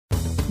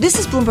This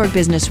is Bloomberg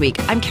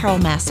Businessweek. I'm Carol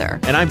Massar.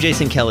 And I'm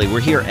Jason Kelly. We're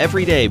here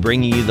every day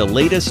bringing you the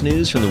latest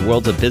news from the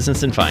worlds of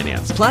business and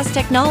finance. Plus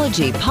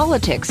technology,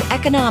 politics,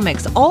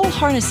 economics, all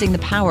harnessing the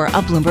power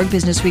of Bloomberg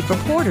Businessweek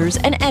reporters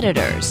and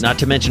editors. Not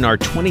to mention our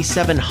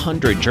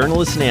 2,700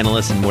 journalists and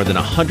analysts in more than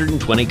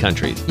 120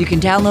 countries. You can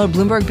download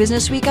Bloomberg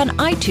Businessweek on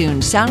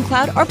iTunes,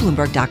 SoundCloud, or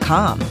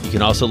Bloomberg.com. You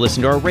can also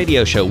listen to our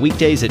radio show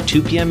weekdays at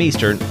 2 p.m.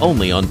 Eastern,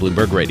 only on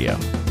Bloomberg Radio.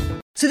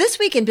 So this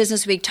week in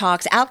Business Week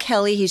Talks, Al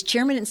Kelly, he's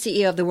chairman and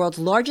CEO of the world's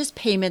largest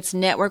payments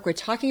network. We're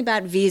talking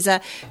about Visa,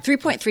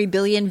 3.3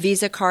 billion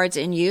Visa cards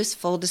in use.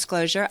 Full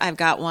disclosure, I've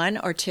got one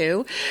or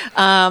two.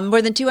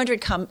 More than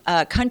 200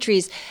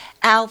 countries.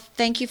 Al,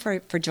 thank you for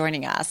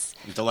joining us.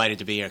 I'm delighted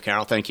to be here,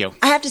 Carol. Thank you.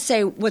 I have to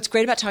say, what's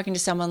great about talking to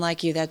someone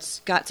like you that's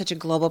got such a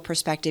global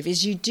perspective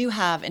is you do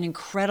have an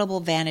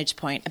incredible vantage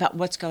point about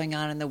what's going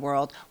on in the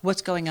world,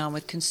 what's going on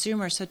with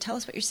consumers. So tell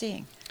us what you're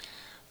seeing.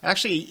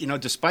 Actually,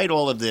 despite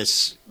all of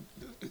this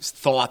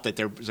thought that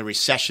there was a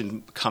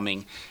recession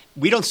coming,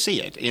 we don't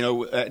see it.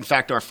 In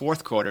fact, our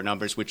fourth quarter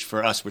numbers, which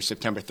for us were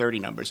September 30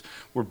 numbers,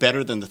 were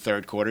better than the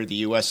third quarter. The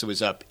U.S.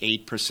 was up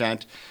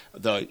 8%.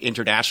 The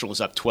international was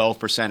up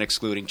 12%,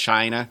 excluding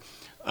China.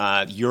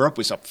 Europe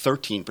was up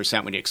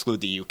 13% when you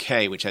exclude the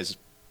U.K., which has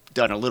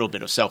done a little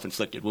bit of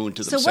self-inflicted wound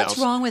to themselves. So what's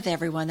wrong with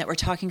everyone that we're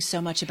talking so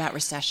much about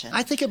recession?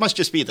 I think it must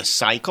just be the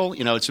cycle.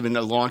 It's been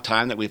a long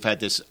time that we've had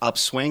this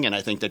upswing, and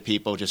I think that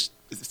people just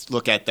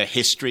look at the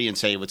history and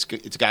say it's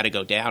got to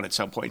go down at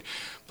some point.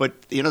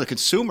 But, the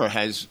consumer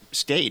has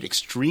stayed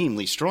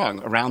extremely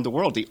strong around the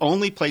world. The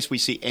only place we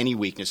see any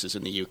weakness is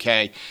in the UK.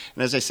 And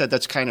as I said,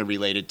 that's kind of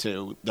related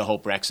to the whole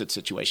Brexit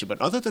situation. But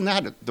other than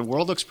that, the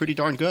world looks pretty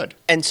darn good.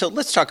 And so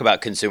let's talk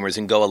about consumers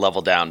and go a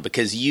level down,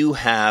 because you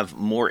have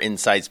more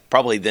insights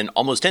probably than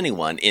almost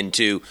anyone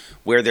into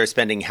where they're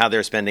spending, how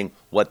they're spending,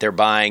 what they're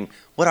buying.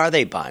 What are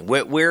they buying?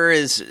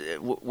 Where's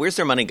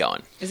their money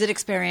going? Is it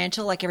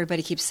experiential, like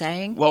everybody keeps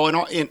saying?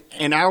 Well,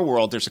 in our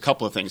world, there's a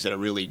couple of things that are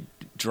really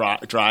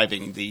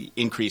driving the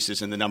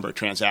increases in the number of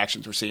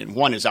transactions we're seeing.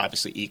 One is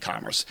obviously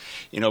e-commerce.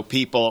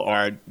 People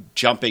are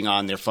jumping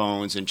on their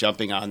phones and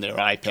jumping on their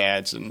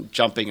iPads and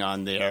jumping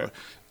on their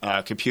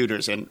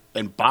computers and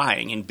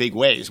buying in big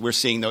ways. We're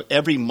seeing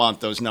every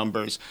month those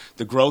numbers,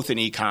 the growth in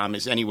e-com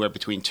is anywhere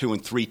between 2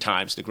 and 3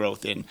 times the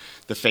growth in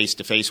the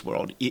face-to-face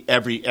world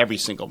every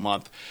single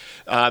month.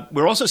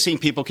 We're also seeing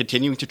people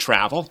continuing to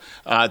travel.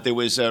 There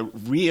was a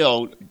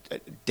real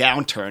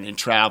downturn in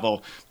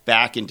travel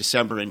back in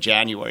December and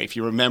January. If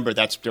you remember,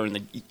 that's during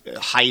the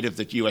height of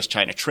the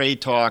U.S.-China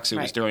trade talks. It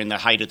was during the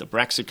height of the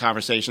Brexit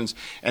conversations.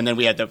 And then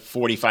we had the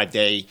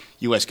 45-day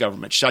U.S.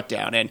 government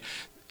shutdown. And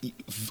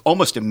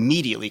almost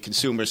immediately,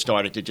 consumers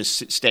started to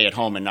just stay at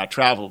home and not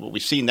travel. But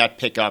we've seen that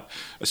pick up,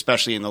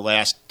 especially in the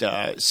last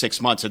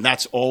 6 months. And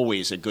that's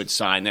always a good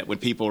sign that when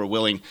people are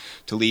willing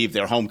to leave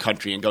their home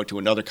country and go to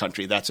another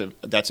country, that's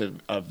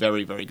a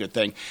very, very good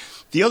thing.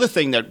 The other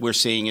thing that we're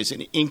seeing is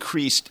an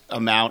increased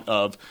amount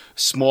of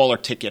smaller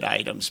ticket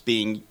items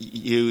being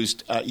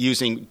used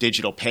using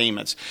digital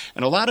payments.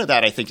 And a lot of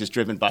that, I think, is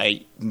driven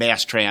by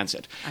mass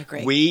transit. I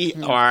agree. We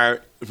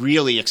are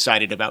really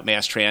excited about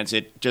mass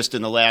transit. Just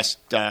in the last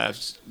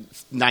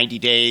 90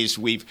 days,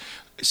 we've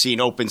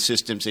seen open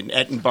systems in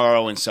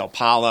Edinburgh and Sao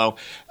Paulo.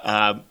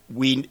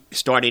 We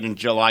started in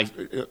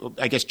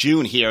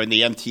June here in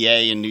the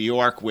MTA in New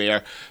York,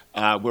 where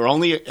we're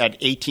only at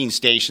 18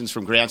 stations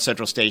from Grand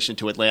Central Station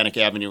to Atlantic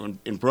Avenue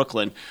in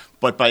Brooklyn.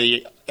 But by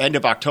the end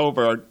of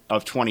October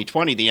of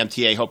 2020, the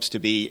MTA hopes to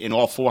be in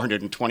all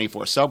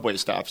 424 subway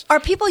stops. Are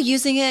people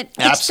using it?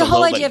 Absolutely. It's the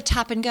whole idea of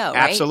tap and go, right?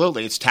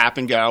 Absolutely. It's tap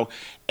and go.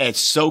 It's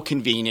so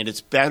convenient.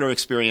 It's better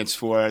experience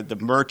for the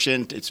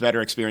merchant. It's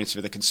better experience for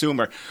the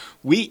consumer.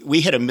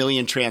 We hit 1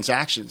 million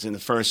transactions in the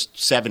first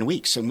 7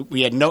 weeks, and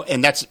we had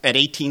and that's at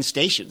 18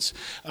 stations.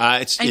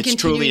 It's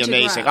truly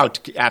amazing.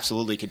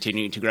 Absolutely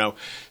continuing to grow.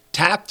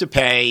 Tap to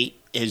pay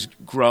has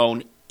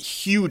grown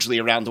hugely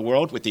around the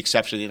world, with the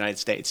exception of the United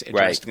States,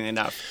 interestingly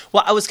enough.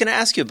 Well, I was going to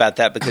ask you about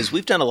that, because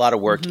we've done a lot of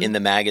work in the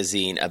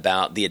magazine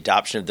about the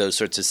adoption of those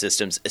sorts of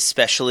systems,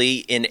 especially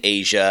in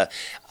Asia,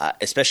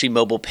 especially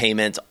mobile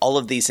payments, all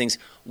of these things.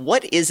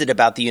 What is it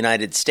about the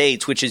United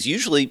States, which is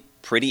usually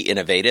pretty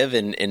innovative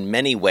in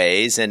many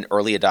ways and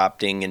early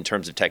adopting in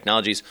terms of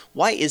technologies?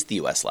 Why is the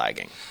U.S.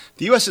 lagging?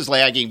 The U.S. is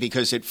lagging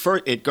because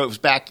it goes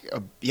back.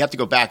 You have to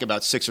go back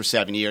about 6 or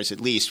 7 years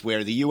at least,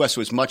 where the U.S.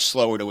 was much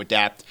slower to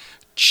adapt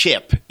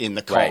chip in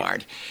the card.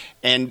 Right.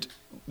 And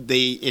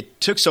it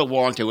took so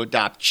long to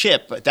adopt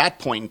chip. At that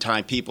point in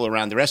time, people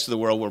around the rest of the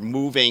world were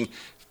moving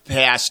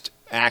past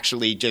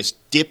actually just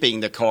dipping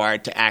the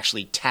card to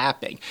actually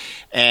tapping.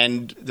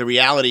 And the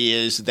reality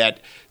is that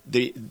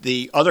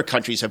the other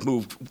countries have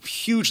moved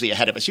hugely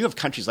ahead of us. You have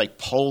countries like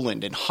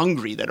Poland and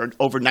Hungary that are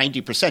over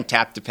 90%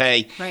 tap to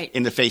pay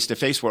in the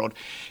face-to-face world.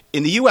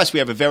 In the U.S., we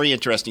have a very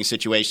interesting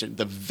situation.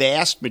 The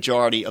vast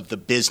majority of the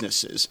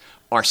businesses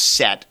are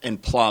set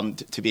and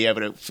plumbed to be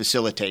able to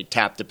facilitate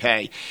tap to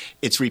pay.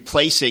 It's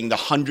replacing the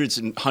hundreds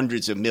and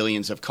hundreds of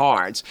millions of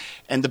cards.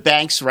 And the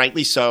banks,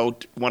 rightly so,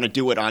 want to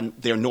do it on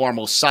their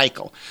normal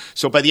cycle.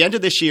 So by the end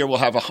of this year, we'll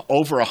have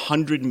over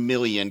 100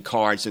 million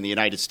cards in the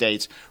United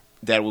States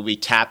that will be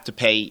tap to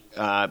pay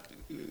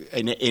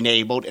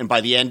enabled, and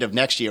by the end of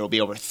next year, it will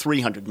be over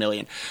 300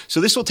 million.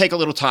 So this will take a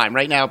little time.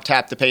 Right now,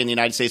 tap to pay in the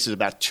United States is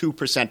about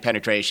 2%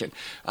 penetration.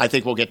 I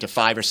think we'll get to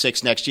 5 or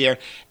 6 next year,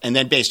 and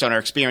then based on our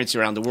experience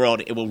around the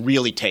world, it will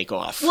really take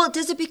off. Well,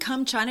 does it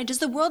become China? Does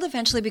the world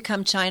eventually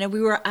become China?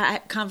 We were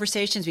at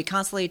conversations. We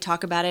constantly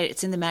talk about it.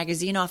 It's in the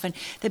magazine often.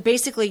 That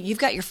basically you've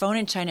got your phone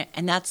in China,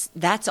 and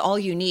that's all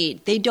you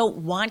need. They don't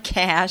want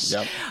cash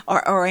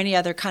or any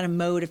other kind of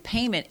mode of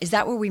payment. Is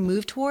that where we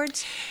move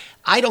towards?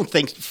 I don't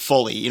think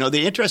fully. You know,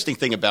 the interesting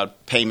thing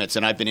about payments,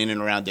 and I've been in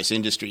and around this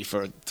industry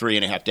for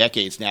 3.5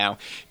 decades now,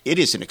 it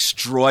is an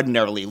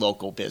extraordinarily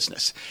local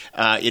business.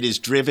 It is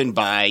driven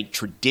by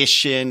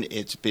tradition.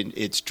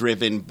 It's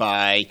driven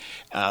by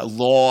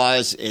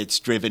laws. It's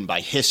driven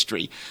by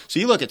history. So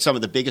you look at some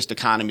of the biggest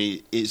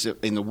economies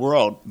in the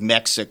world,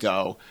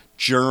 Mexico,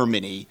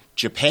 Germany,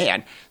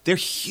 Japan, they're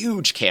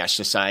huge cash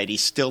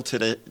societies still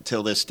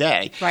till this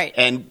day. Right.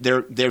 And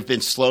they've been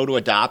slow to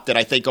adopt it.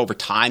 I think over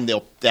time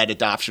that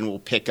adoption will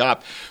pick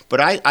up. But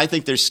I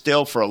think there's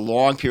still, for a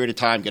long period of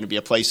time, going to be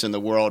a place in the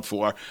world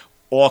for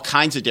all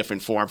kinds of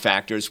different form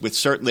factors, with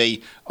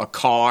certainly a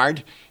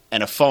card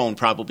and a phone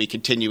probably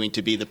continuing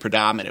to be the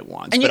predominant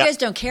ones. And you guys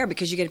don't care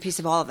because you get a piece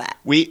of all of that.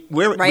 We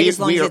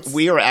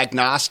are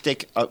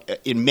agnostic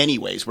in many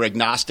ways. We're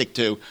agnostic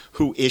to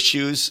who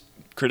issues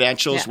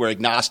credentials. We're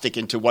agnostic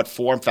into what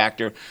form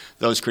factor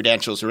those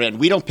credentials are in.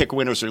 We don't pick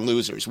winners or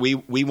losers. We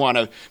want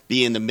to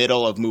be in the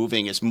middle of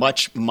moving as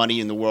much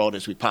money in the world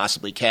as we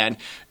possibly can,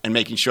 and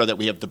making sure that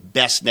we have the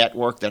best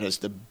network that has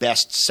the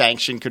best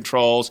sanction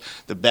controls,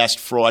 the best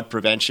fraud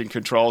prevention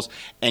controls,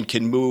 and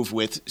can move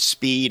with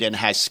speed and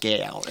has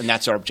scale. And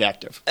that's our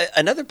objective.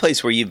 Another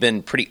place where you've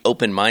been pretty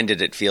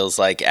open-minded, it feels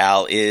like,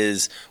 Al,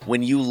 is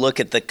when you look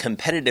at the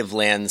competitive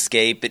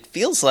landscape, it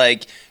feels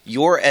like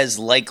you're as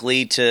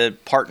likely to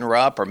partner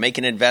up or make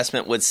an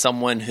investment with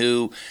someone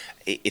who,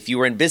 if you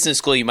were in business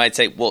school, you might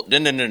say, well,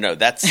 no,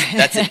 that's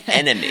an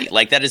enemy.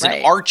 Like, that is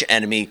an arch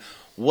enemy.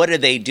 What are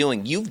they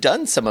doing? You've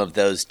done some of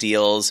those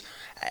deals.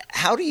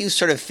 How do you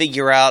sort of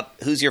figure out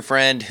who's your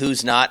friend,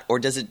 who's not, or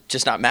does it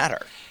just not matter?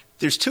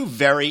 There's two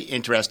very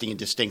interesting and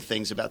distinct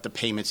things about the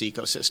payments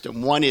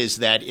ecosystem. One is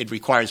that it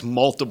requires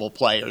multiple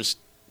players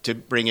to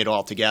bring it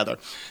all together.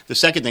 The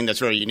second thing that's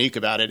very unique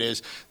about it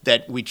is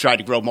that we try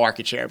to grow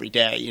market share every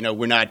day. You know,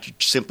 we're not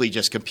simply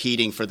just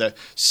competing for the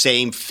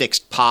same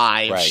fixed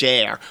pie of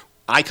share.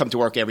 I come to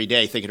work every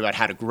day thinking about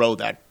how to grow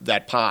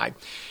that pie.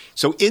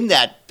 So in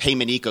that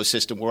payment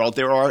ecosystem world,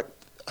 there are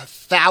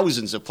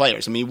thousands of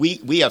players. I mean,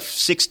 we have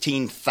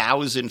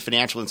 16,000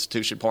 financial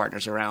institution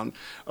partners around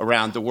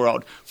the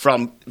world,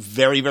 from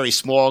very, very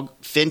small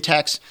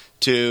fintechs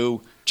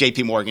to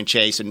JP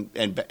Chase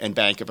and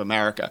Bank of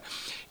America.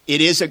 It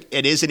is an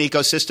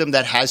ecosystem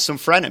that has some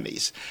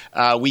frenemies.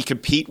 We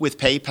compete with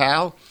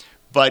PayPal,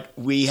 but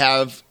we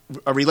have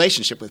a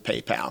relationship with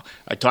PayPal.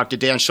 I talked to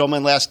Dan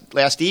Schulman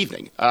last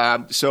evening.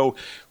 So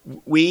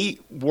we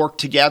work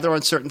together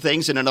on certain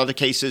things, and in other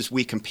cases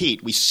we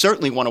compete. We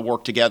certainly want to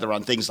work together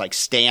on things like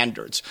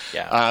standards,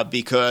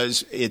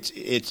 because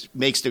it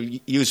makes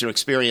the user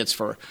experience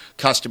for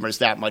customers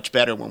that much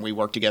better when we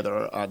work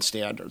together on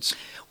standards.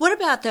 What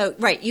about, though,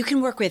 you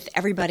can work with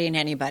everybody and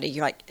anybody.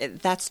 You're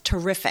like, that's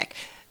terrific.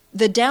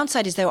 The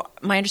downside is, though,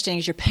 my understanding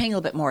is you're paying a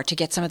little bit more to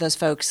get some of those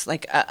folks,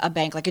 like a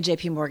bank, like a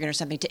JP Morgan or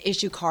something, to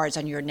issue cards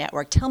on your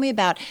network. Tell me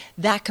about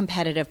that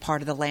competitive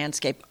part of the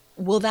landscape.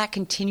 Will that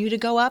continue to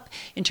go up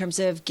in terms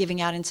of giving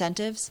out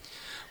incentives?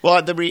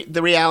 Well, the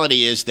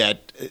reality is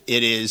that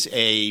it is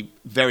a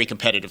very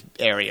competitive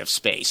area of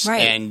space.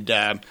 Right.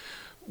 And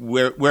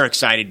we're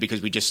excited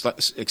because we just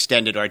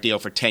extended our deal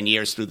for 10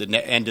 years through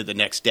the end of the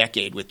next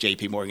decade with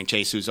JP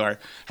Chase, who's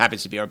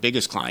happens to be our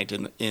biggest client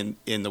in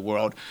the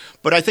world.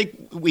 But I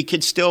think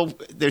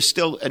there's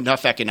still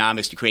enough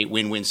economics to create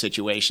win-win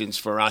situations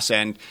for us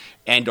and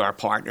our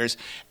partners.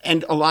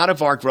 And a lot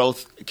of our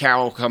growth,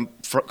 Carol,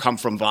 come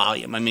from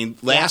volume. I mean,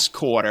 last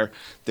quarter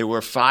there were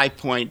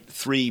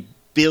 5.3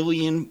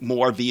 billion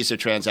more Visa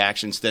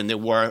transactions than there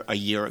were a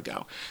year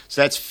ago.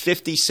 So that's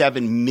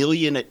 57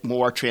 million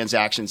more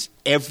transactions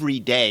every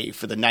day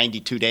for the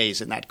 92 days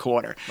in that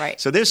quarter.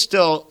 Right. So there's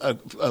still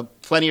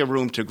plenty of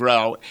room to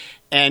grow.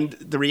 And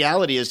the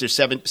reality is there's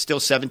still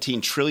 $17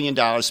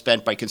 trillion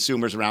spent by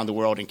consumers around the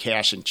world in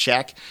cash and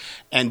check.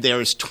 And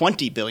there's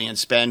 $20 billion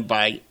spent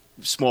by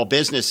small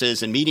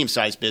businesses and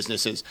medium-sized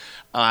businesses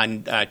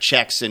on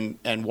checks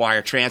and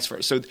wire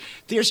transfers. So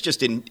there's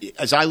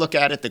as I look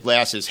at it, the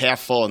glass is half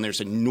full and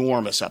there's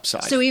enormous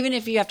upside. So even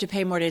if you have to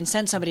pay more to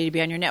incent somebody to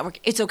be on your network,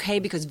 it's okay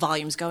because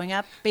volume's going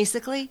up,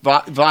 basically?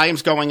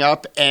 Volume's going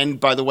up, and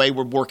by the way,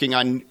 we're working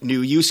on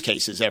new use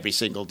cases every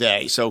single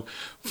day. So,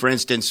 for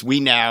instance, we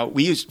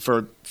use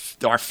for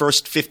our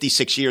first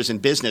 56 years in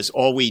business,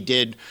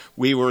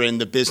 we were in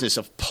the business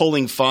of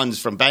pulling funds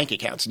from bank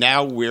accounts.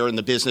 Now we're in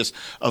the business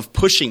of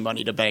pushing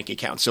money to bank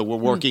accounts. So we're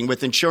working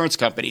with insurance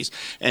companies.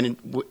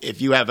 And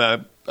if you have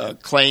a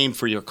claim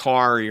for your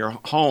car or your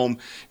home,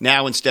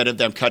 now instead of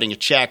them cutting a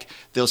check,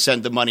 they'll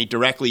send the money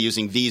directly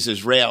using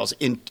Visa's rails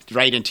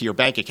right into your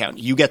bank account.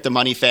 You get the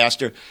money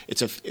faster.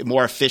 It's a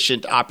more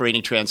efficient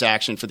operating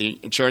transaction for the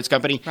insurance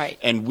company, right.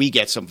 And we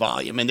get some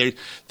volume. And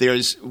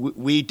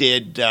we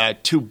did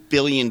 $2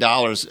 billion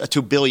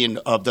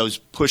of those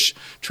push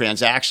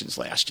transactions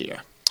last year.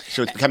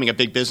 So it's becoming a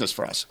big business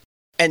for us.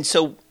 And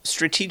so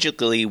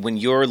strategically, when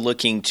you're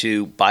looking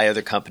to buy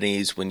other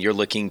companies, when you're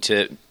looking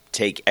to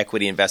take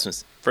equity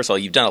investments, first of all,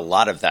 you've done a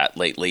lot of that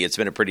lately. It's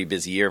been a pretty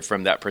busy year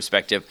from that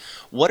perspective.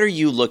 What are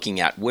you looking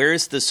at? Where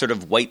is the sort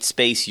of white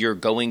space you're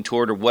going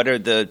toward, or what are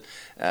the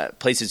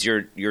places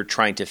you're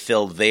trying to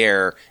fill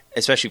there,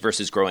 especially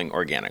versus growing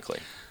organically?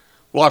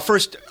 Well, our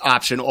first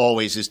option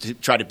always is to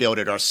try to build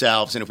it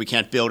ourselves. And if we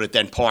can't build it,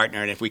 then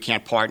partner. And if we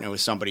can't partner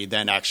with somebody,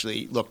 then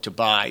actually look to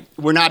buy.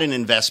 We're not an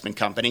investment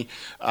company.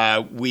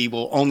 We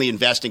will only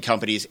invest in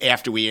companies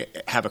after we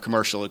have a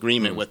commercial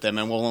agreement with them.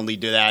 And we'll only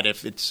do that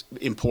if it's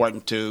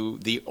important to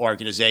the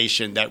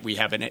organization that we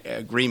have an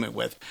agreement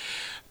with.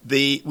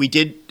 We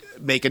did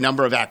make a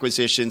number of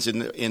acquisitions in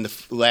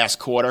the last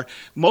quarter.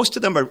 Most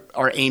of them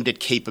are aimed at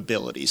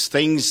capabilities,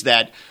 things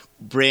that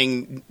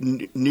bring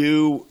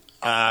new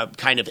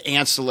kind of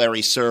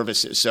ancillary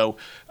services. So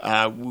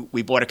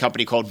we bought a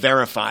company called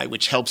Verify,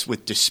 which helps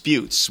with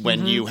disputes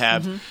when you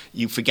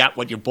forgot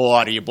what you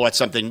bought, or you bought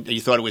something and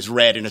you thought it was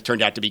red and it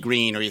turned out to be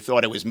green, or you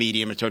thought it was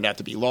medium and it turned out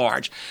to be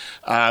large.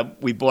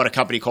 We bought a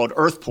company called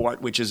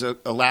Earthport, which is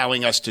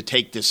allowing us to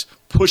take this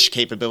push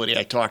capability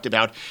I talked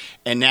about,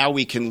 and now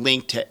we can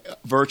link to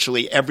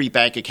virtually every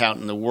bank account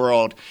in the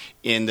world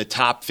in the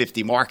top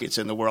 50 markets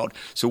in the world.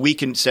 So we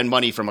can send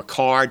money from a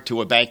card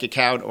to a bank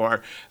account,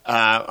 or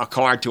a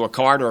card to a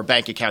card, or a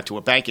bank account to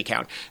a bank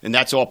account. And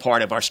that's all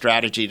part of our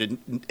strategy to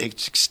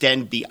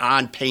extend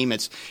beyond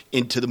payments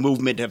into the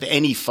movement of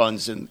any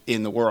funds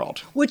in the world.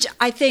 Which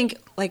I think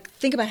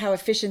about how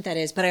efficient that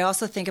is, but I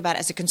also think about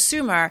as a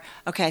consumer,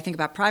 okay, I think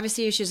about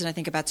privacy issues and I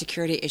think about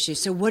security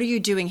issues. So what are you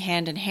doing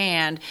hand in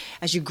hand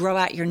as you grow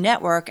out your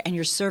network and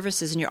your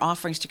services and your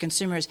offerings to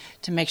consumers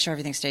to make sure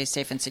everything stays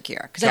safe and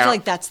secure? Because I feel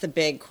like that's the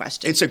big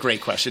question. It's a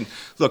great question.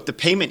 Look, the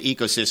payment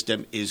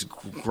ecosystem is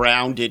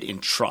grounded in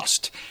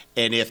trust.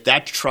 And if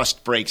that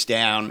trust breaks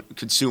down,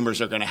 consumers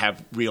are going to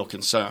have real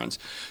concerns.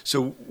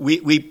 So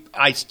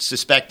I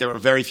suspect there are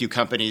very few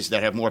companies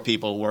that have more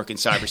people who work in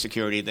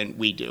cybersecurity than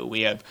we do.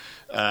 We have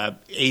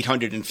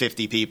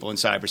 850 people in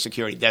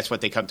cybersecurity. That's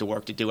what they come to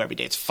work to do every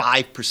day. It's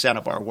 5%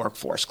 of our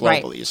workforce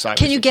globally is cybersecurity.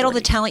 Can you get all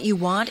the talent you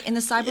want in the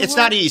cyber world? It's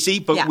not easy,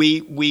 but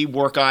we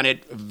work on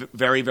it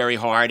very, very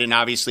hard. And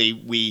obviously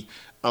we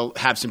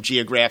have some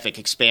geographic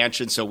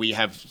expansion, so we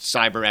have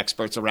cyber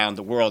experts around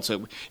the world.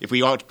 So if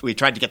we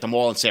tried to get them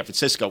all in San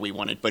Francisco, we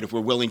wouldn't. But if we're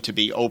willing to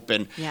be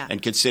open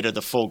and consider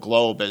the full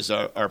globe as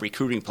our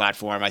recruiting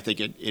platform, I think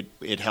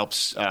it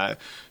helps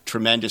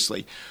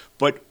tremendously.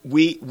 But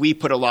we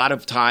put a lot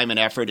of time and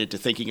effort into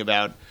thinking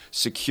about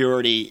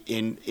security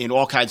in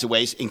all kinds of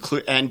ways,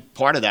 and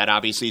part of that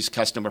obviously is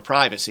customer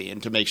privacy,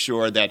 and to make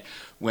sure that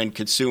when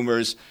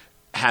consumers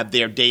have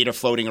their data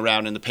floating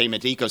around in the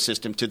payment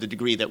ecosystem to the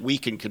degree that we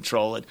can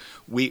control it,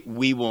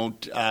 we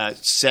won't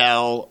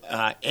sell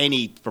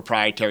any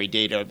proprietary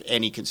data of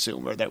any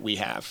consumer that we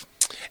have.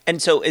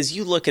 And so as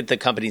you look at the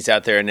companies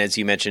out there, and as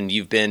you mentioned,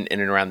 you've been in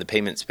and around the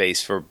payment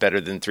space for better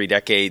than 3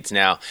 decades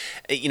now.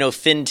 You know,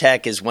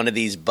 fintech is one of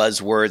these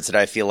buzzwords that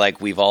I feel like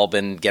we've all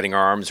been getting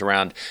our arms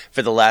around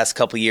for the last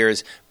couple of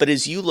years. But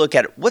as you look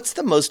at it, what's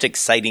the most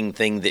exciting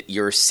thing that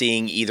you're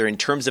seeing, either in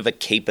terms of a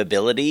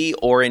capability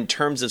or in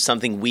terms of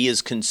something we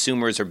as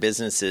consumers or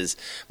businesses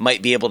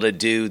might be able to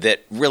do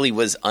that really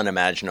was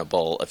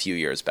unimaginable a few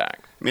years back?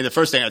 I mean, the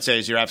first thing I'd say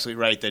is you're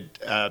absolutely right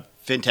that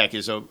fintech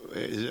is a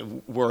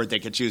word that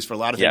gets used for a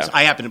lot of things. Yeah.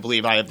 I happen to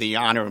believe I have the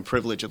honor and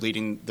privilege of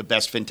leading the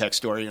best fintech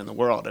story in the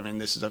world. I mean,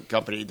 this is a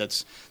company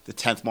that's the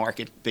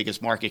 10th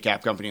biggest market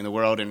cap company in the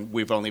world, and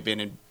we've only been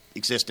in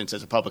existence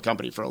as a public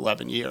company for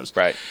 11 years.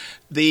 Right.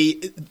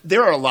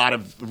 There are a lot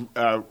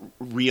of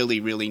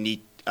really, really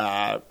neat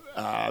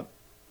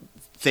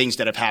things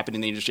that have happened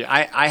in the industry.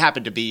 I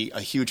happen to be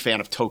a huge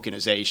fan of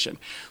tokenization,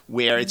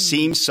 where it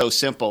seems so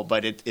simple,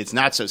 but it's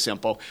not so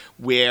simple,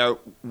 where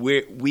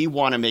we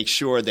want to make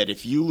sure that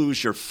if you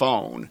lose your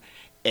phone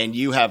and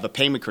you have a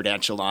payment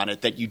credential on it,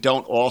 that you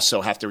don't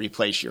also have to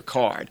replace your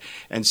card.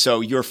 And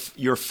so your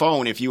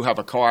phone, if you have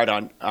a card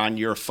on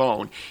your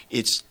phone,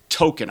 it's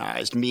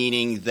tokenized,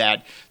 meaning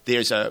that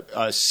there's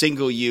a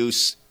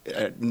single-use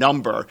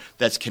number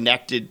that's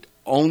connected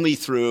only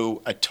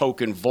through a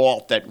token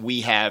vault that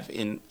we have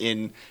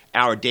in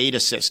our data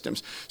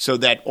systems, so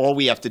that all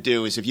we have to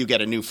do is, if you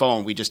get a new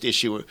phone, we just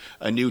issue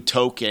a new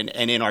token,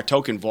 and in our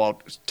token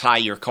vault, tie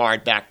your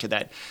card back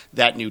to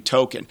that new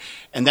token.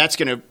 And that's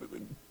going to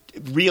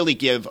really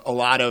give a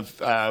lot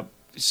of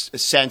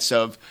sense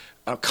of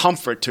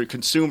comfort to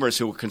consumers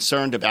who are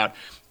concerned about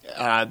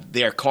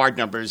their card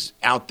numbers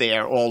out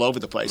there all over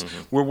the place.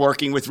 Mm-hmm. We're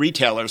working with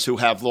retailers who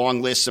have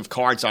long lists of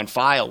cards on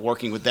file,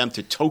 working with them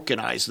to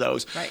tokenize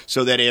those,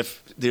 so that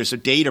if there's a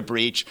data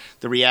breach,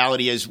 the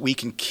reality is we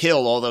can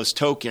kill all those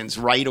tokens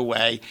right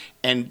away,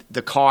 and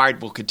the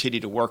card will continue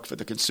to work for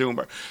the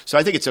consumer. So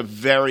I think it's a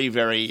very,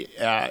 very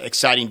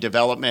exciting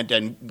development,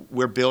 and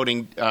we're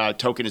building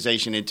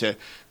tokenization into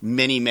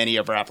many, many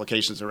of our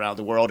applications around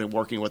the world and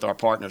working with our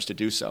partners to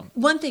do so.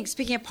 One thing,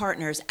 speaking of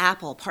partners,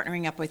 Apple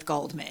partnering up with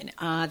Goldman.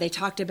 They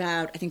talked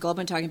about, I think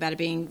Goldman talking about it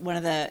being one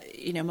of the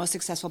most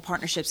successful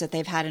partnerships that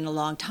they've had in a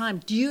long time.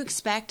 Do you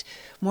expect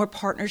more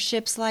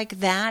partnerships like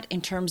that in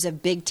terms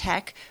of big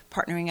tech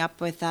partnering up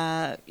with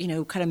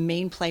kind of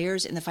main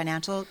players in the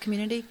financial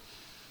community?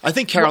 I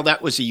think, Carol,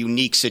 that was a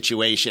unique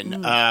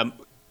situation.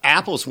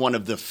 Apple's one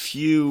of the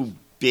few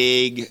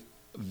big,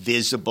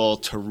 visible,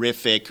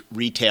 terrific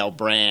retail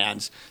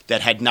brands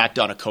that had not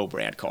done a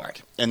co-brand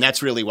card. And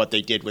that's really what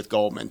they did with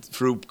Goldman.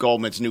 Through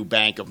Goldman's new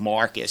bank of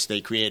Marcus,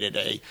 they created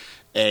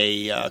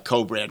a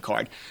co-brand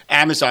card.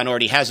 Amazon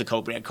already has a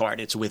co-brand card.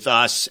 It's with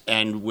us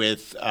and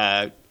with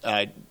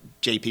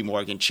J.P.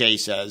 Morgan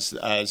Chase as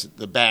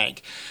the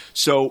bank.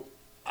 So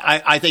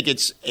I think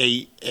it's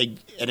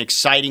an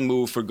exciting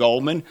move for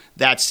Goldman.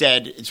 That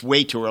said, it's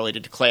way too early to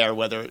declare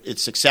whether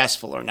it's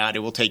successful or not. It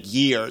will take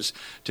years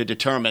to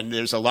determine.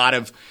 There's a lot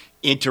of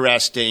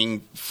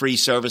interesting free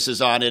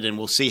services on it, and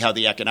we'll see how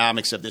the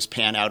economics of this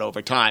pan out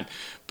over time.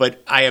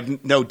 But I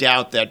have no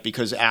doubt that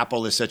because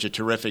Apple is such a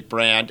terrific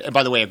brand, and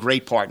by the way, a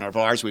great partner of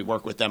ours, we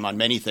work with them on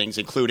many things,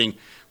 including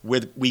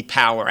we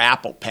power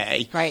Apple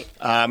Pay. Right.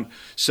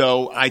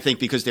 So I think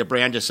because their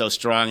brand is so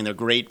strong and they're a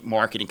great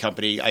marketing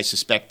company, I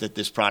suspect that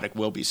this product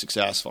will be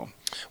successful.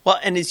 Well,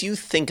 and as you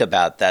think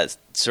about that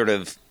sort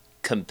of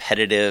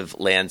competitive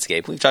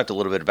landscape, we've talked a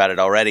little bit about it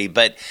already,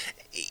 but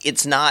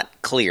it's not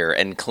clear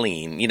and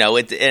clean, and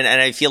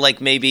I feel like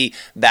maybe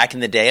back in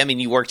the day,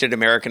 you worked at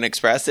American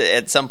Express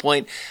at some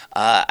point.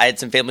 I had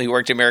some family who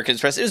worked at American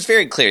Express. It was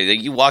very clear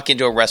that you walk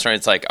into a restaurant,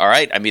 it's like, all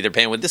right, I'm either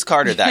paying with this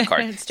card or that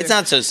card. It's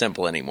not so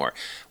simple anymore.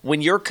 When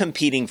you're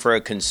competing for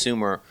a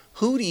consumer,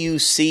 who do you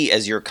see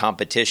as your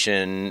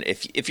competition?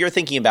 If you're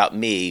thinking about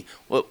me,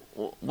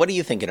 what are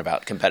you thinking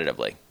about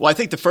competitively? Well, I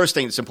think the first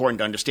thing that's important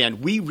to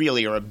understand, we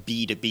really are a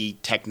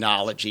B2B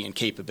technology and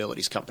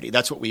capabilities company.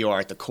 That's what we are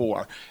at the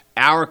core.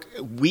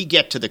 We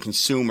get to the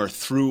consumer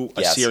through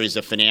a series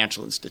of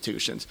financial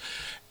institutions.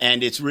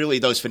 And it's really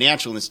those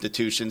financial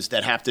institutions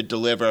that have to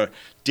deliver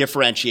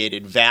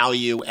differentiated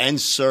value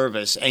and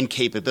service and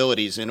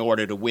capabilities in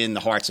order to win the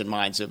hearts and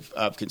minds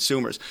of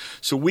consumers.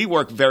 So we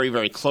work very,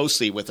 very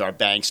closely with our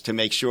banks to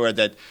make sure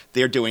that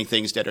they're doing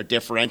things that are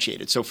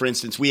differentiated. So, for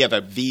instance, we have a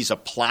Visa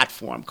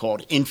platform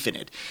called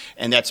Infinite,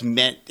 and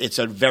it's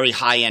a very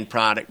high-end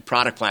product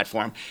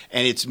platform,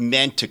 and it's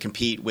meant to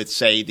compete with,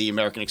 say, the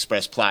American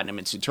Express Platinum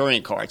and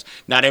Centurion cards.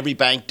 Not every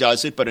bank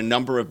does it, but a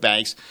number of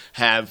banks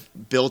have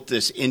built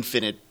this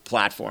Infinite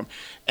platform.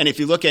 And if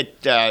you look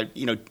at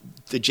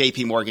the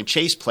J.P. Morgan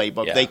Chase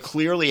playbook, they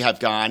clearly have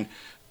gone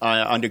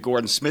under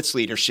Gordon Smith's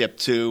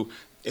leadership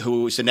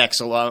who's an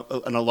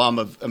alum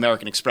of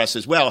American Express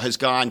as well, has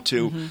gone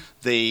to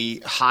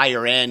the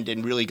higher end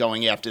and really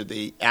going after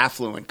the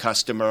affluent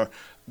customer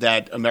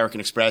that American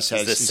Express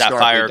has. The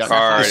Sapphire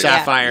card. The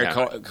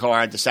Sapphire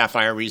card, the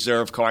Sapphire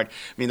Reserve card.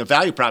 The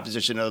value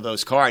proposition of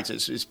those cards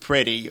is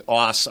pretty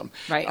awesome.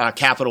 Right.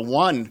 Capital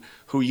One,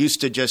 who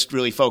used to just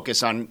really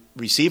focus on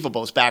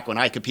receivables back when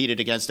I competed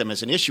against them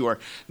as an issuer,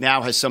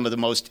 now has some of the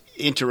most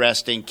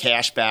interesting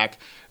cashback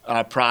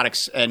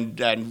products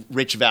and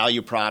rich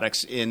value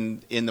products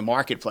in the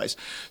marketplace.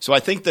 So I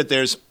think that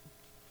there's,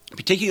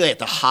 particularly at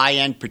the high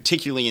end,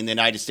 particularly in the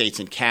United States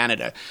and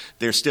Canada,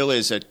 there still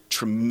is a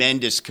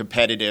tremendous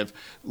competitive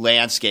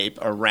landscape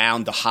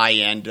around the high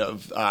end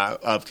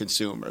of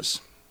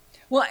consumers.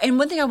 Well, and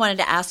one thing I wanted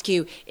to ask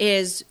you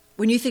is,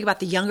 when you think about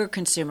the younger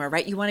consumer,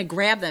 right, you want to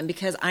grab them,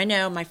 because I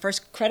know my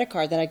first credit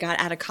card that I got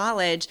out of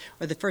college,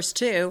 or the first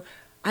two,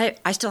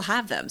 I still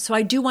have them. So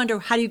I do wonder,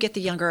 how do you get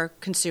the younger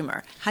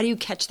consumer? How do you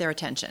catch their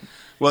attention?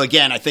 Well,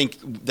 again, I think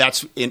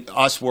that's in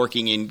us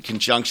working in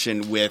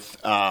conjunction with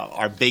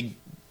our big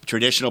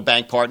traditional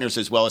bank partners,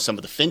 as well as some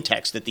of the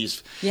fintechs that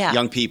these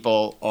young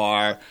people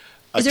are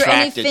Is there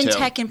any attracted to.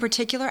 fintech in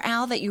particular,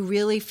 Al, that you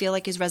really feel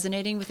like is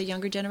resonating with the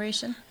younger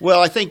generation?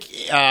 Well, I think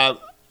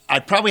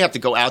I'd probably have to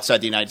go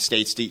outside the United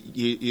States to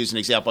use an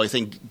example. I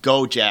think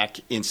Gojek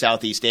in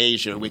Southeast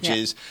Asia, which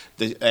is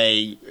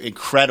a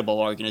incredible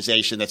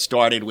organization that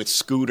started with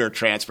scooter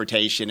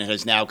transportation and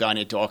has now gone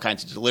into all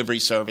kinds of delivery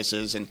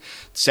services and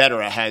et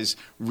cetera, has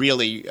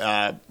really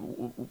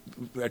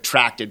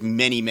attracted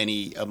many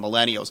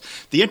millennials.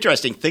 The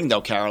interesting thing,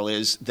 though, Carol,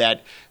 is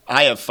that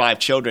I have 5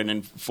 children,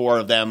 and 4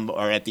 of them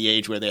are at the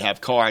age where they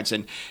have cards,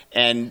 and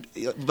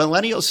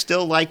millennials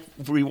still like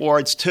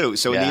rewards too.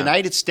 So in the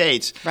United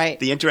States,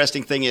 the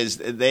interesting thing is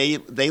they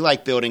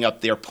like building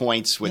up their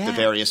points with the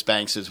various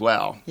banks as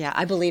well. Yeah,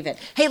 I believe it.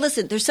 Hey,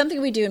 listen, there's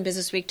something we do in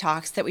Businessweek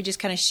Talks that we just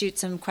kind of shoot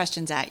some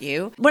questions at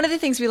you. One of the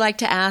things we like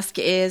to ask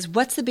is,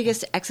 what's the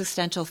biggest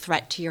existential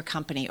threat to your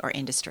company or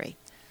industry?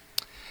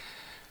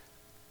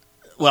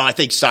 Well, I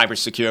think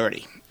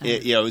cybersecurity.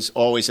 Is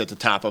always at the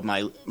top of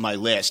my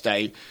list.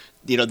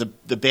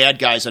 The bad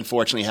guys,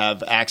 unfortunately,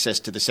 have access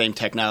to the same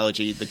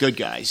technology the good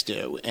guys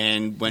do.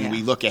 And when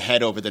we look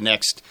ahead over the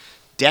next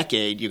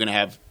decade, you're going to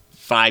have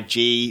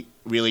 5G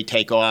really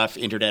take off,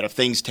 Internet of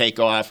Things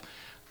take off,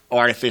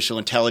 artificial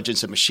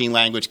intelligence and machine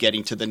language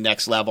getting to the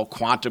next level,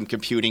 quantum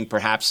computing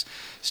perhaps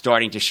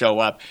starting to show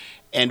up.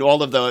 And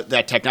all of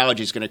that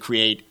technology is going to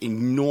create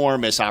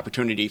enormous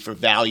opportunity for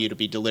value to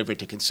be delivered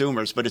to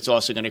consumers, but it's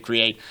also going to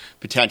create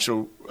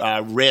potential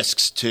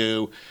risks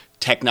to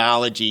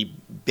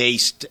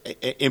technology-based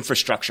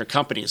infrastructure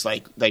companies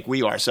like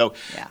we are. So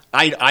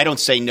I don't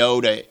say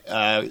no to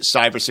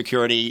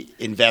cybersecurity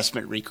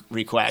investment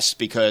requests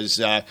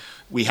because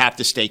we have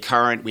to stay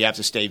current, we have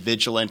to stay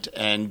vigilant,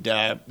 and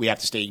we have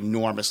to stay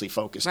enormously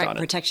focused on it.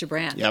 Protects your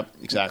brand. Yep,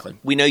 exactly.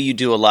 We know you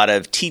do a lot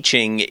of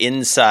teaching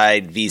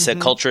inside Visa.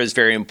 Culture is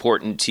very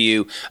important to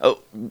you.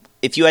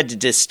 If you had to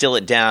distill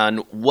it down,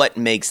 what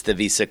makes the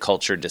Visa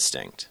culture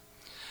distinct?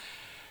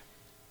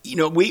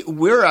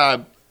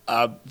 We're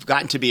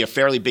gotten to be a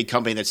fairly big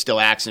company that still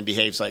acts and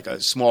behaves like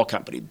a small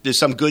company. There's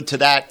some good to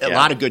that, a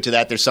lot of good to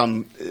that. There's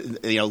some,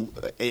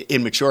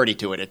 immaturity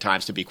to it at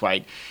times, to be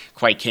quite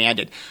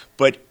candid.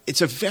 But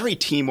it's a very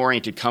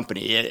team-oriented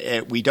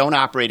company. We don't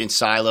operate in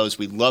silos.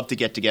 We love to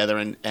get together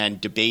and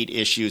debate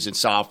issues and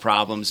solve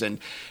problems. And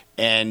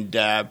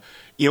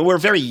we're a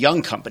very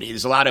young company.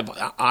 There's a lot of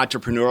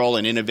entrepreneurial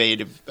and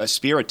innovative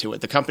spirit to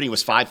it. The company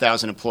was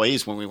 5,000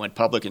 employees when we went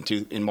public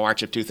in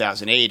March of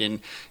 2008,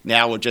 and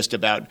now we're just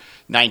about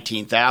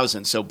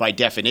 19,000. So by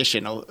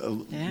definition,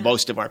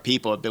 most of our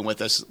people have been with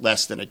us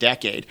less than a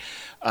decade.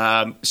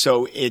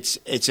 So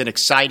it's an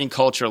exciting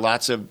culture,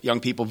 lots of young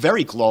people,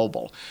 very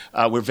global.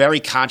 We're very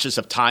conscious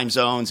of time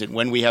zones, and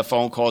when we have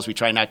phone calls, we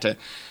try not to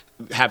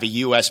have a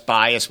U.S.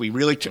 bias. We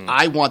really,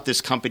 I want this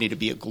company to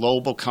be a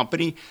global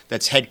company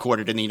that's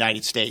headquartered in the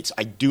United States.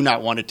 I do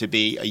not want it to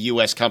be a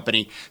U.S.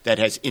 company that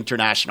has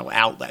international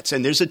outlets.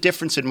 And there's a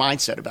difference in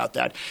mindset about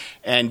that.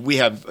 And we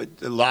have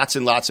lots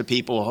and lots of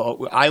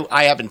people.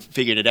 I haven't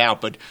figured it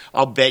out, but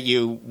I'll bet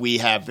you we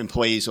have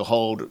employees who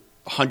hold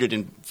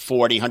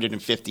 140,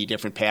 150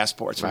 different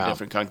passports from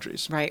different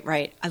countries.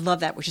 Right. I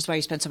love that, which is why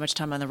you spend so much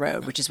time on the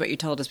road, which is what you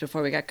told us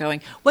before we got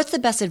going. What's the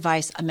best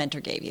advice a mentor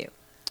gave you?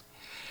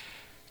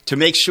 To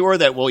make sure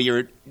that while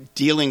you're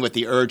dealing with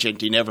the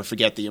urgent, you never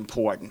forget the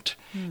important.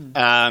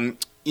 In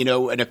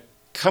a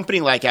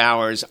company like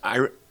ours,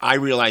 I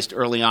realized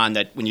early on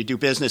that when you do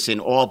business in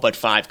all but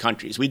 5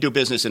 countries, we do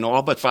business in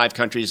all but 5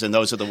 countries, and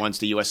those are the ones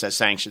the U.S. has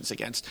sanctions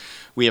against.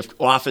 We have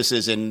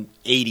offices in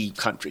 80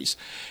 countries.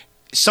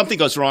 Something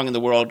goes wrong in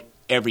the world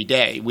every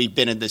day. We've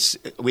been in this.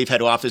 We've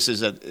had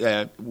offices.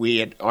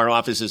 Our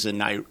offices in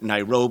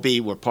Nairobi.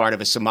 We're part of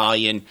a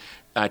Somalian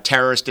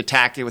terrorist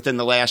attack within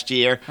the last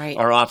year.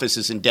 Our office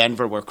is in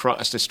Denver. We're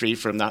across the street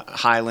from the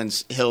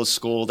Highlands Hills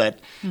School that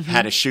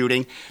had a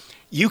shooting.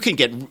 You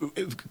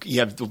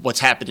have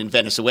what's happened in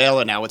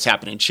Venezuela, now what's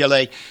happened in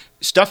Chile.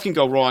 Stuff can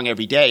go wrong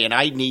every day, and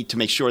I need to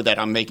make sure that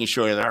I'm making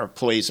sure that our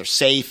employees are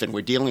safe and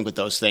we're dealing with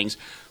those things.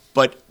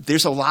 But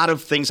there's a lot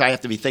of things I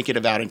have to be thinking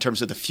about in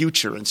terms of the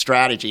future and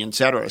strategy, et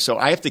cetera. So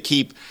I have to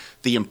keep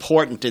the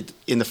important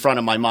in the front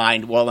of my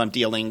mind while I'm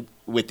dealing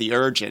with the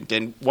urgent.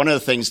 And one of the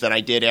things that I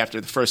did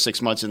after the first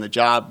 6 months in the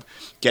job,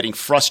 getting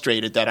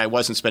frustrated that I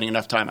wasn't spending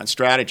enough time on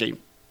strategy,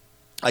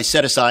 I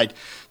set aside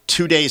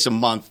 2 days a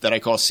month that I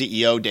call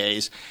CEO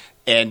days.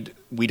 And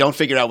we don't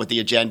figure out what the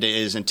agenda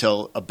is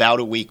until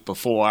about a week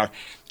before.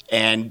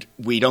 And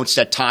we don't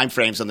set time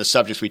frames on the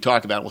subjects we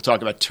talk about. We'll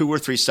talk about 2 or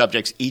 3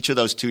 subjects each of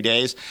those 2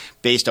 days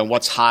based on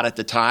what's hot at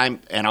the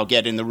time. And I'll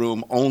get in the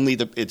room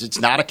it's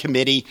not a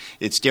committee.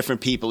 It's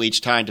different people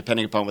each time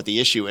depending upon what the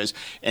issue is.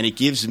 And it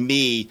gives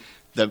me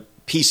the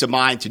peace of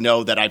mind to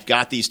know that I've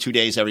got these 2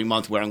 days every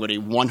month where I'm going to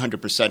be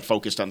 100%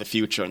 focused on the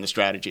future and the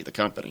strategy of the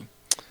company.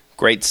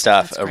 Great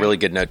stuff. A really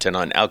good note to end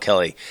on. Al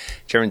Kelly,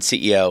 Chairman and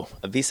CEO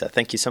of Visa.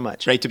 Thank you so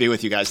much. Great to be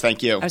with you guys.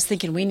 Thank you. I was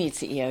thinking we need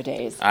CEO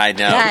days. I know.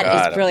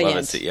 That is brilliant. I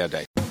love a CEO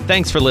day.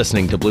 Thanks for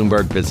listening to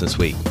Bloomberg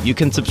Businessweek. You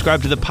can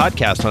subscribe to the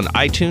podcast on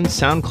iTunes,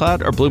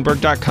 SoundCloud, or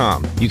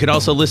Bloomberg.com. You can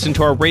also listen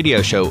to our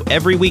radio show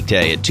every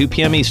weekday at 2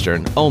 p.m.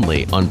 Eastern,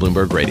 only on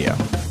Bloomberg Radio.